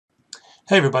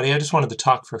Hey everybody, I just wanted to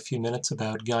talk for a few minutes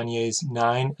about Gagne's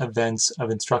 9 events of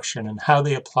instruction and how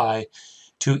they apply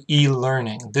to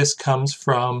e-learning. This comes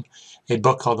from a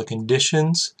book called The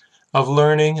Conditions of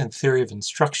Learning and Theory of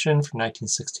Instruction from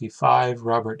 1965.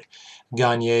 Robert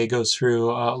Gagne goes through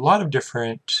a lot of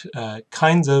different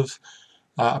kinds of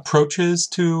approaches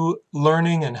to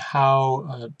learning and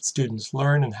how students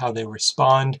learn and how they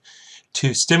respond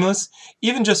to stimulus,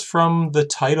 even just from the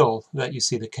title that you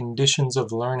see, The Conditions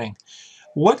of Learning.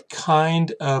 What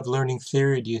kind of learning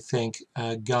theory do you think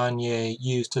Gagne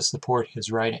used to support his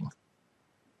writing?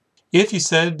 If you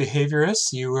said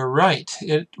behaviorist, you were right.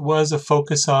 It was a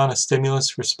focus on a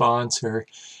stimulus response or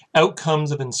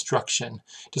outcomes of instruction.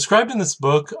 Described in this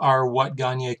book are what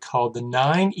Gagne called the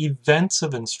 9 events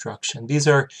of instruction. These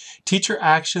are teacher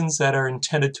actions that are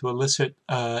intended to elicit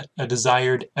a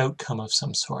desired outcome of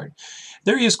some sort.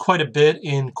 They're used quite a bit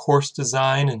in course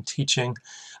design and teaching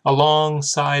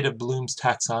alongside of Bloom's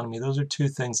taxonomy. Those are two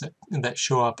things that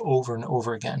show up over and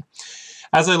over again.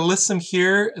 As I list them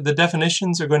here, the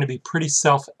definitions are going to be pretty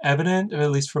self-evident, at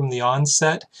least from the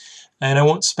onset, and I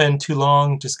won't spend too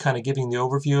long just kind of giving the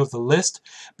overview of the list,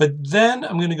 but then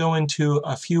I'm going to go into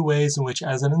a few ways in which,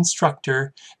 as an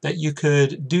instructor, that you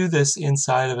could do this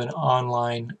inside of an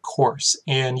online course,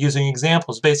 and using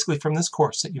examples basically from this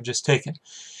course that you've just taken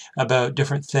about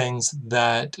different things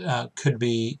that could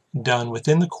be done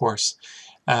within the course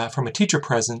from a teacher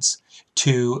presence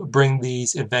to bring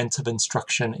these events of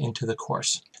instruction into the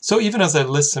course. So even as I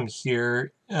list them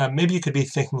here, maybe you could be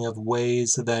thinking of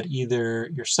ways that either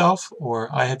yourself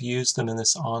or I have used them in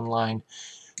this online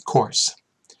course.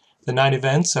 The 9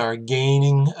 events are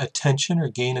gaining attention or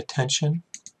gain attention,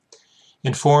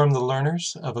 inform the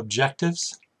learners of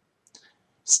objectives,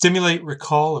 stimulate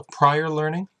recall of prior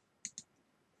learning,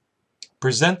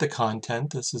 present the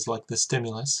content, this is like the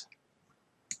stimulus,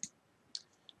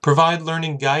 provide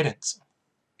learning guidance,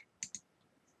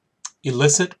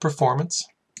 elicit performance,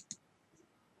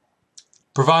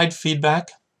 provide feedback,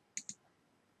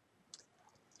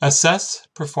 assess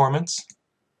performance,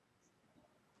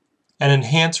 and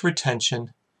enhance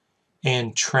retention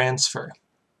and transfer.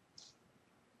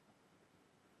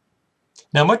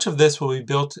 Now, much of this will be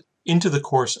built into the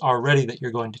course already that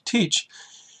you're going to teach,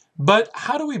 but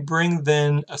how do we bring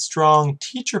then a strong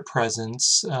teacher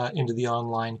presence into the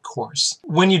online course?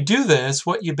 When you do this,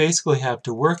 what you basically have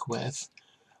to work with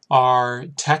are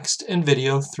text and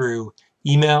video through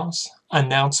emails,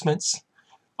 announcements,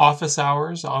 office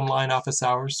hours, online office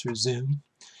hours through Zoom,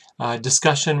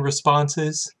 discussion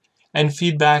responses, and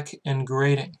feedback and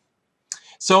grading.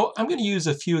 So I'm going to use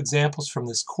a few examples from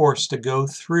this course to go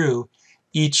through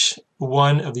each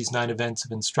one of these 9 events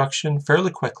of instruction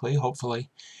fairly quickly, hopefully,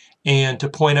 and to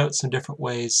point out some different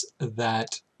ways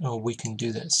that we can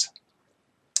do this.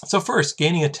 So first,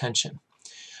 gaining attention.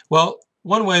 Well,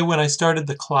 one way, when I started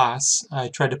the class, I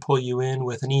tried to pull you in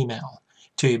with an email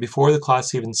to you before the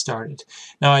class even started.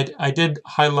 Now, I did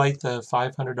highlight the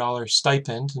 $500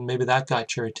 stipend, and maybe that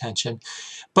got your attention.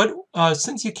 But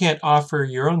since you can't offer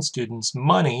your own students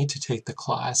money to take the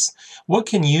class, what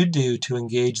can you do to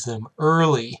engage them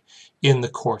early in the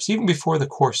course, even before the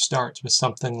course starts, with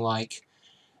something like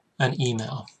an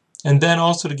email? And then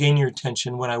also to gain your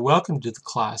attention, when I welcomed you to the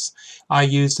class, I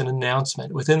used an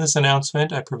announcement. Within this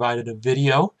announcement, I provided a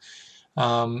video,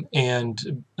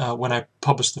 and when I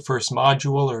published the first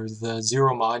module or the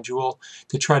 0 module,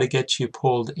 to try to get you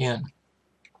pulled in.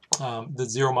 The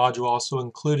 0 module also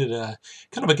included a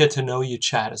kind of a get-to-know-you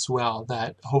chat as well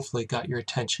that hopefully got your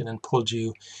attention and pulled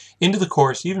you into the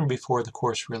course even before the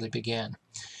course really began.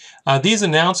 These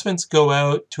announcements go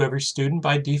out to every student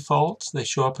by default. They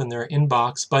show up in their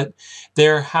inbox, but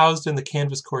they're housed in the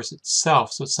Canvas course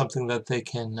itself, so it's something that they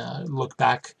can look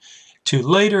back to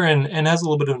later and has a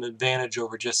little bit of an advantage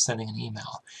over just sending an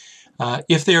email.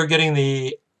 If they are getting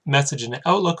the message in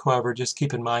Outlook, however, just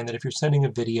keep in mind that if you're sending a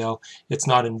video, it's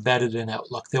not embedded in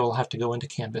Outlook. They will have to go into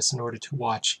Canvas in order to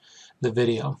watch the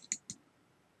video.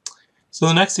 So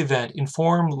the next event,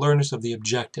 inform learners of the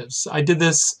objectives. I did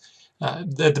this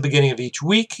at the beginning of each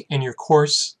week, and your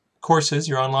courses,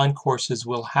 your online courses,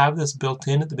 will have this built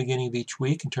in at the beginning of each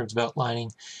week in terms of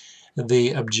outlining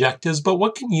the objectives. But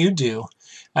what can you do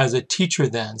as a teacher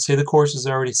then, say the course is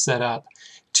already set up,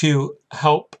 to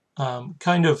help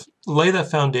kind of lay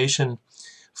that foundation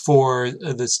for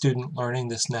the student learning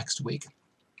this next week?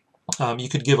 You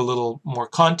could give a little more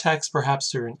context, perhaps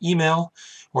through an email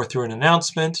or through an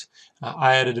announcement.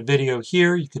 I added a video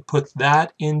here. You could put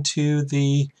that into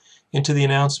the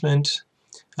announcement.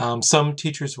 Some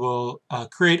teachers will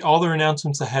create all their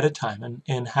announcements ahead of time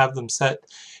and have them set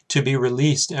to be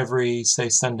released every, say,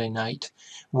 Sunday night,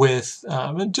 with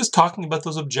just talking about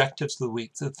those objectives of the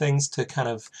week, the things to kind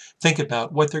of think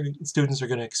about, what their students are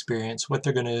going to experience, what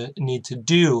they're going to need to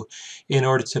do in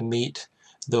order to meet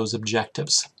those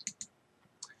objectives.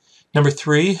 Number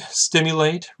 3,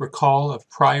 stimulate recall of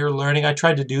prior learning. I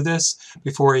tried to do this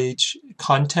before each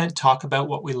content, talk about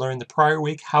what we learned the prior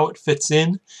week, how it fits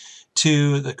in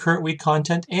to the current week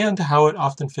content, and how it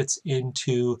often fits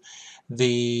into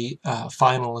the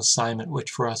final assignment,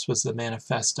 which for us was the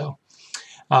manifesto.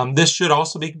 This should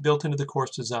also be built into the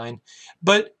course design,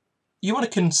 but you want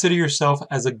to consider yourself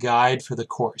as a guide for the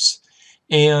course,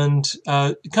 and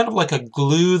kind of like a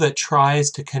glue that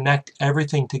tries to connect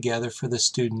everything together for the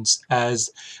students as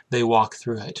they walk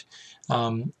through it.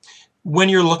 When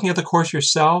you're looking at the course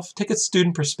yourself, take a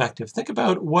student perspective. Think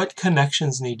about what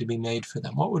connections need to be made for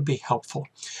them. What would be helpful?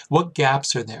 What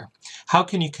gaps are there? How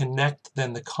can you connect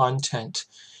then the content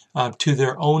to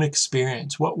their own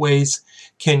experience? What ways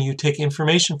can you take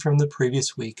information from the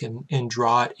previous week and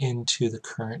draw it into the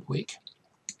current week?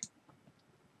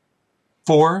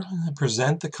 4,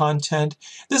 present the content.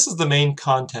 This is the main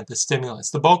content, the stimulus.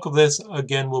 The bulk of this,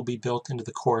 again, will be built into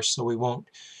the course, so we won't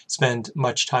spend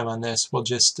much time on this. We'll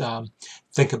just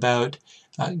think about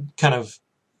kind of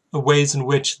ways in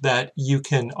which that you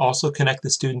can also connect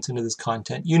the students into this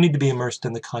content. You need to be immersed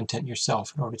in the content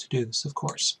yourself in order to do this, of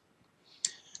course.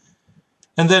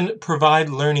 And then provide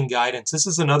learning guidance. This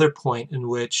is another point in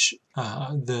which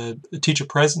the teacher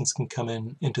presence can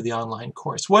come into the online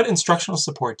course. What instructional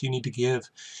support do you need to give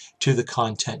to the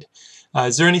content?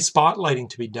 Is there any spotlighting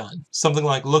to be done? Something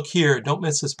like, look here, don't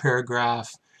miss this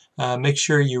paragraph, make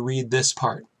sure you read this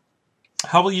part.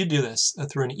 How will you do this?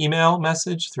 Through an email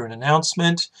message, through an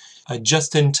announcement, a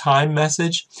just-in-time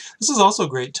message. This is also a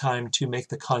great time to make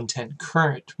the content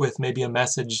current with maybe a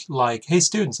message like, hey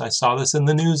students, I saw this in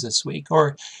the news this week,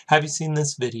 or have you seen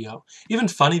this video? Even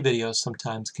funny videos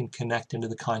sometimes can connect into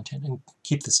the content and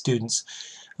keep the students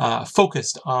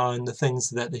focused on the things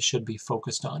that they should be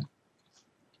focused on.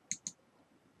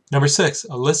 Number 6,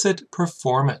 elicit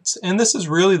performance. And this is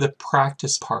really the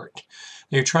practice part.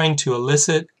 You're trying to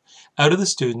elicit out of the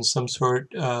students some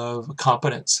sort of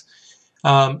competence.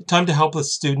 Time to help the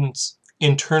students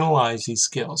internalize these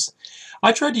skills.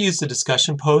 I tried to use the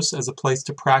discussion posts as a place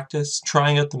to practice,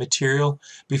 trying out the material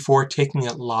before taking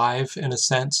it live in a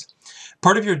sense.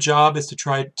 Part of your job is to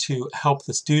try to help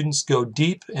the students go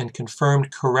deep and confirm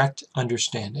correct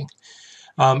understanding.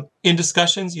 In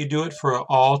discussions, you do it for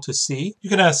all to see. You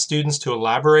can ask students to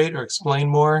elaborate or explain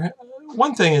more.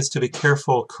 One thing is to be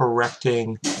careful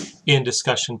correcting in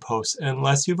discussion posts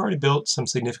unless you've already built some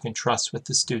significant trust with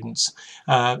the students.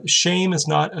 Shame is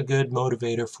not a good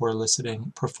motivator for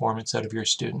eliciting performance out of your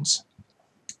students.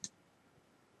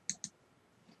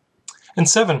 And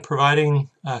 7, providing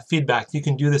feedback. You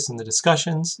can do this in the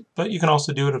discussions, but you can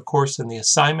also do it, of course, in the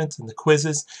assignments and the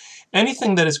quizzes.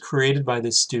 Anything that is created by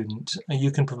this student,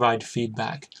 you can provide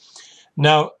feedback.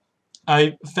 Now,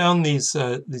 I found these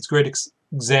great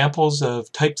examples of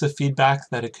types of feedback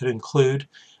that it could include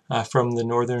from the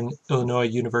Northern Illinois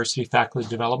University Faculty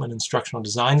Development Instructional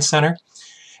Design Center.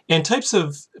 And types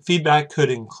of feedback could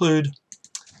include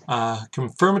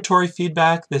confirmatory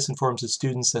feedback. This informs the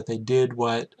students that they did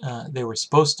what they were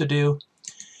supposed to do.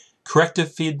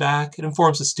 Corrective feedback. It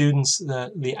informs the students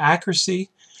the accuracy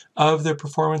of their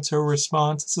performance or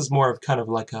response. This is more of kind of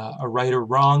like a right or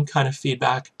wrong kind of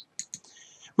feedback.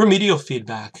 Remedial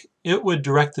feedback. It would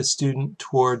direct the student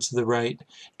towards the right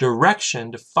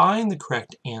direction to find the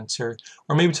correct answer,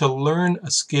 or maybe to learn a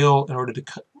skill in order to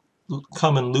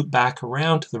come and loop back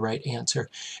around to the right answer.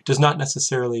 It does not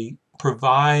necessarily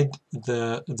provide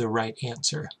the right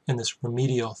answer in this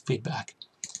remedial feedback.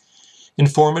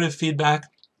 Informative feedback,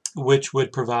 which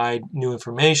would provide new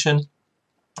information,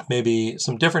 maybe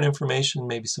some different information,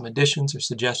 maybe some additions or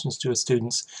suggestions to a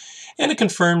students, and it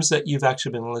confirms that you've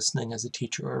actually been listening as a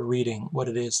teacher or reading what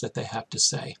it is that they have to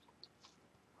say.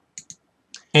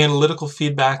 Analytical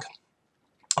feedback,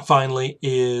 finally,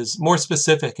 is more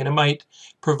specific, and it might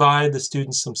provide the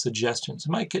students some suggestions.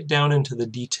 It might get down into the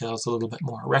details a little bit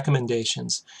more,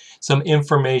 recommendations, some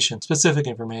information, specific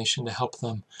information to help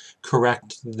them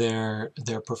correct their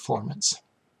performance.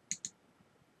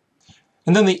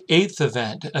 And then the 8th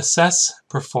event, assess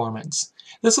performance.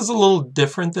 This is a little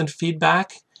different than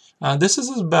feedback. This is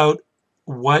about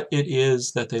what it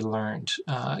is that they learned.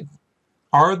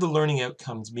 Are the learning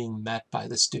outcomes being met by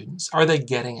the students? Are they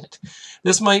getting it?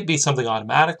 This might be something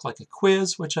automatic, like a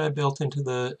quiz, which I built into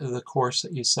the course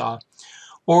that you saw,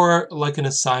 or like an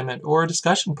assignment or a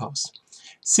discussion post.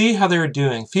 See how they're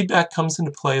doing. Feedback comes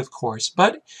into play, of course,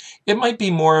 but it might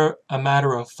be more a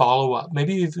matter of follow-up,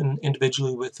 maybe even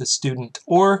individually with the student,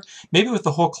 or maybe with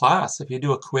the whole class. If you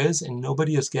do a quiz and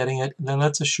nobody is getting it, then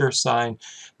that's a sure sign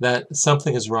that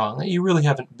something is wrong, that you really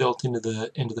haven't built into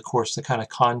the course the kind of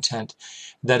content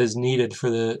that is needed for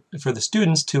the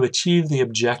students to achieve the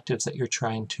objectives that you're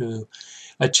trying to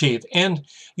achieve. And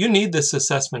you need this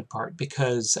assessment part,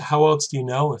 because how else do you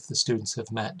know if the students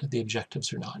have met the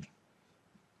objectives or not?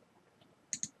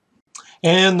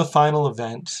 And the final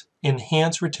event,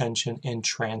 enhance retention and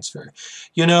transfer.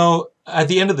 You know, at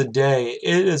the end of the day,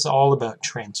 it is all about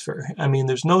transfer. I mean,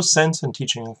 there's no sense in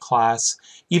teaching a class,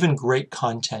 even great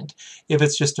content, if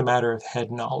it's just a matter of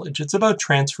head knowledge. It's about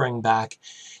transferring back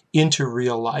into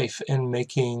real life and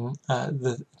making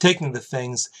taking the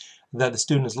things that the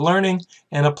student is learning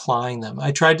and applying them.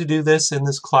 I tried to do this in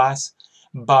this class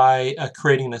by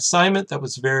creating an assignment that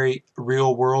was very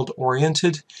real world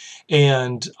oriented,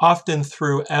 and often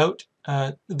throughout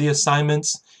the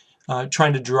assignments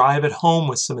trying to drive it home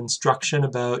with some instruction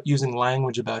about using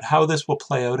language about how this will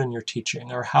play out in your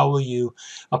teaching, or how will you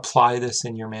apply this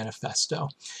in your manifesto.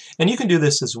 And you can do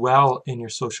this as well in your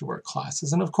social work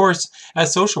classes. And of course,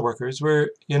 as social workers,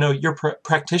 you're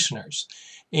practitioners.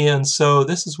 And so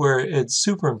this is where it's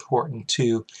super important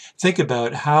to think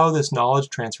about how this knowledge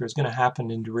transfer is going to happen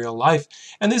into real life.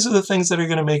 And these are the things that are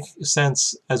going to make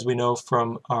sense, as we know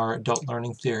from our adult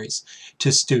learning theories,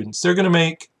 to students. They're going to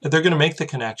make the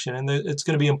connection, and it's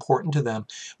going to be important to them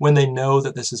when they know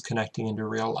that this is connecting into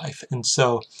real life. And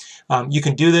so you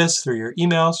can do this through your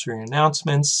emails, through your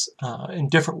announcements, in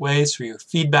different ways, through your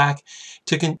feedback,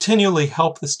 to continually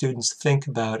help the students think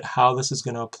about how this is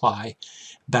going to apply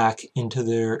back into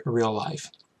their real life.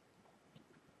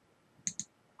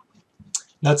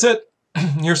 That's it.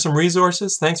 Here's some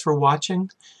resources. Thanks for watching.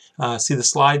 See the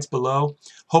slides below.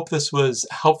 Hope this was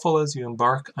helpful as you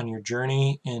embark on your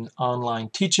journey in online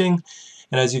teaching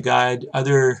and as you guide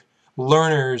other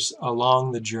learners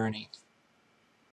along the journey.